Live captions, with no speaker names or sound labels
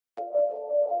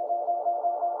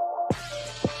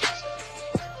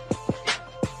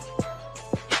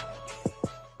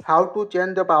How to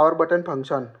change the power button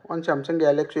function on Samsung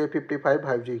Galaxy A55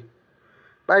 5G.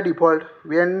 By default,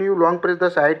 when you long press the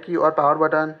side key or power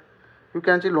button, you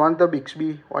can see launch the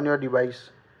Bixby on your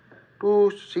device.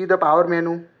 To see the power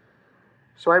menu,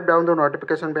 swipe down the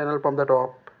notification panel from the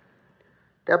top.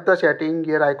 Tap the setting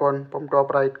gear icon from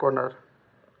top right corner.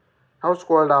 Now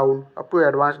scroll down up to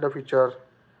advanced feature.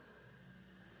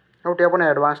 Now tap on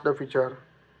advanced feature.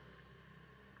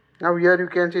 Now here you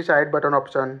can see side button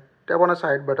option. Tap on a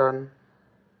side button.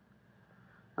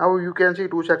 Now you can see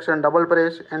two sections, double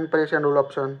press and press and hold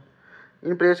option.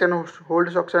 In press and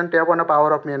hold section, tap on a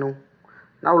power up menu.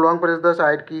 Now long press the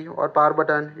side key or power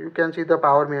button. You can see the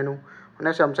power menu on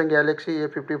a Samsung Galaxy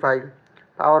A55.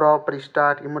 Power off,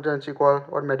 restart, emergency call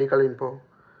or medical info.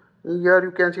 In here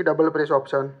you can see double press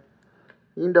option.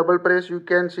 In double press you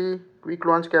can see quick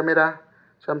launch camera,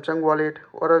 Samsung wallet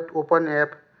or a open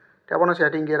app. Tap on a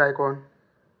setting gear icon.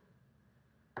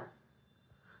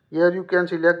 Here you can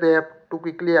select the app to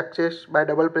quickly access by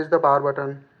double press the power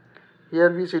button. Here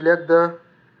we select the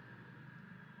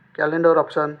calendar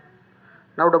option.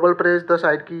 Now double press the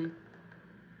side key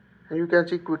and you can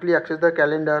see quickly access the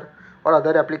calendar or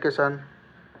other application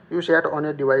you set on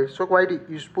your device. So quite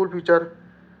useful feature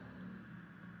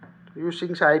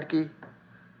using side key.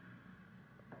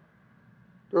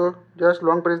 So just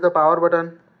long press the power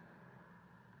button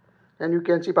and you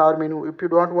can see power menu. If you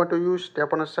don't want to use,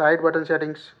 tap on a side button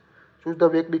settings. Choose the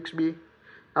wake Bixby.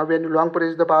 Now when you long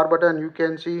press the power button, you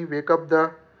can see wake up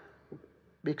the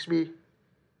Bixby.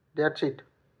 That's it.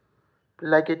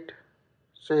 Like it,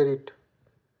 share it.